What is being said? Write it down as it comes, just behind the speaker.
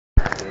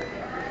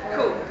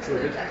Don't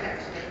worry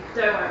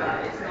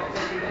about it, it's not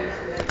going to be used.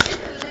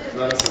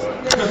 No, that's alright.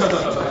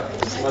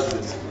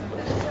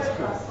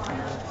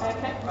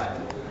 Okay, right.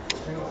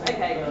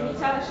 Okay, can you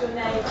tell us your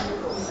name and your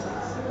course?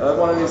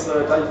 My name is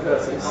Dave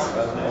Curtis,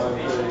 and I'm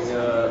doing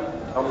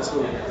I'm the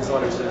school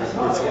design engineering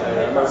course in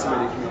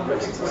multimedia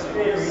communications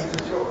systems.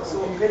 Oh,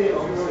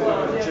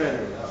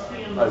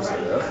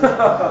 sorry, yeah.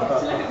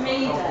 To look at me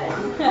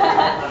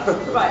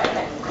then. Right,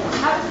 okay.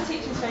 How does the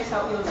teaching space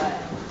help your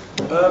learning?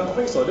 I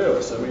think it's ideal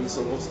actually. I mean,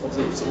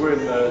 obviously, we're in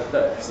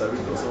depth, so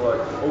we've got sort of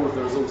like all of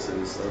the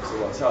resources of sort of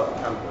like Talbot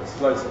campus,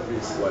 loads of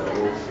computers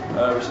available,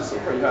 which is sort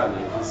of pretty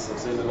handy because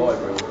obviously in the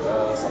library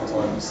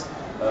sometimes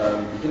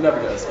you can never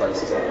get a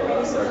space or something like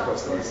that, so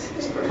across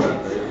it's pretty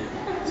handy.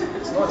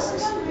 It's nice.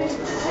 It's nice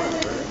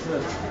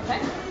really. Yeah. Okay.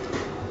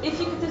 If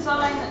you could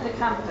design the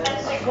campus,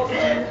 what would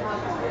you have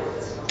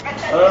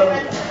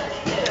in it?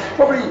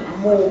 Probably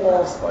more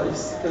bar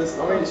space, because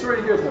I mean it's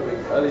really good having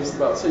at least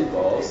about 2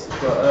 bars,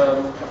 but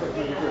I think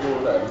we can put more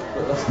of them,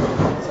 but that's not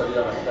necessarily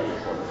an academic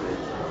point of view.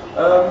 I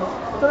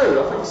don't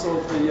know, I think sort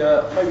of the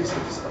maybe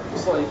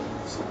slightly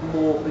sort of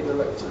more bigger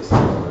lectures, but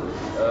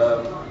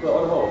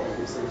on the whole I think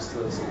it seems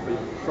to sort of be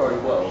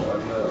growing well,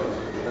 and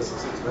there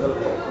seems to be a hell of a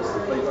lot of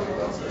positive feedback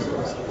about it as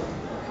well.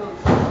 Cool.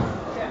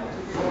 Yeah.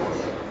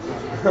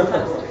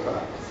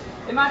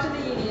 Imagine the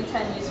uni in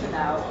 10 years from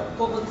now,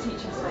 what will the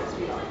teaching space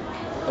be like?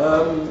 I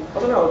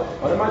don't know,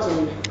 I'd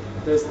imagine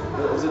there's a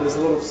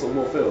lot of sort of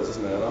more fields,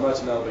 isn't there? And I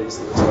imagine they'll be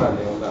sort of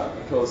expanding on that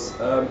because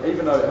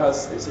even though it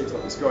seems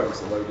like it's grown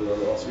sort of over the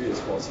last few years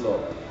quite a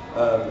lot,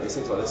 it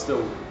seems like there's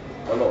still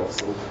a lot of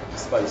sort of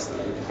space that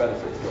we can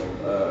benefit from,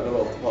 and a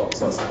lot of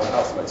departments like my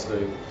housemates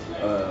do,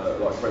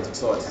 like forensic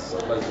sciences, so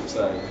many people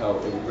saying how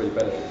it would really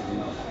benefit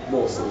from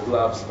more sort of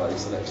lab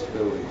space and extra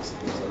buildings and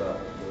things like that.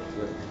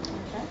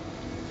 Okay.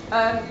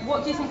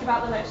 What do you think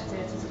about the lecture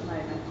theatres at the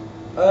moment?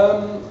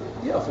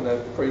 Yeah, I think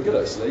they're pretty good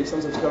actually.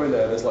 Sometimes you go in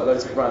there, there's like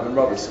loads of random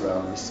rubbish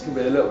around, which can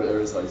be a little bit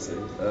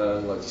irritating,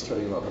 like just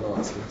treading like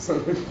bananas or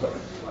something. But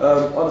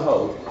on the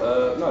whole,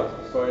 no,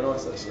 very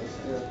nice actually.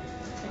 Yeah.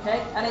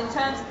 Okay, and in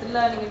terms of the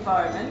learning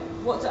environment,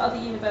 what do other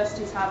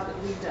universities have that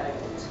we don't?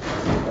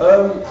 I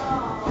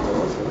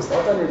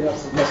don't really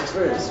have much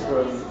experience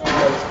from.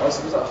 I was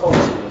at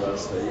Harvard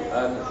University,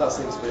 and that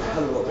seems to be a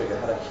hell of a lot bigger.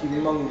 It had a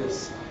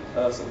humongous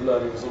sort of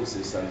learning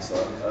resources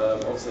centre.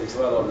 Obviously,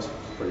 so was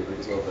pretty big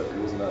as well, but it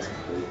wasn't as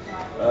big.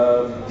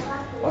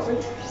 I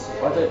think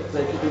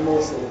there could be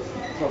more sort of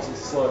cultural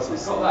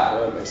societies sort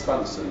of,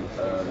 expansion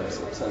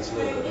sort of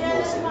potentially, and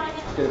more sort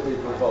of getting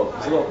people involved.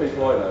 Because a lot of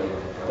people I know,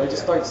 they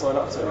just don't sign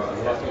up to anything,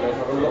 and I think they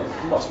have a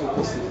much more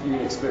positive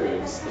uni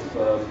experience if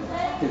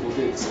people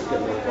did sort of get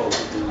more involved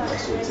with the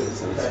extra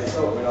activities.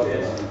 So I mean, I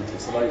think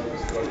it's amazing.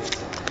 It's great.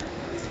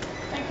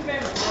 Thank you very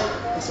much.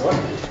 That's all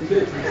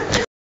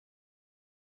right.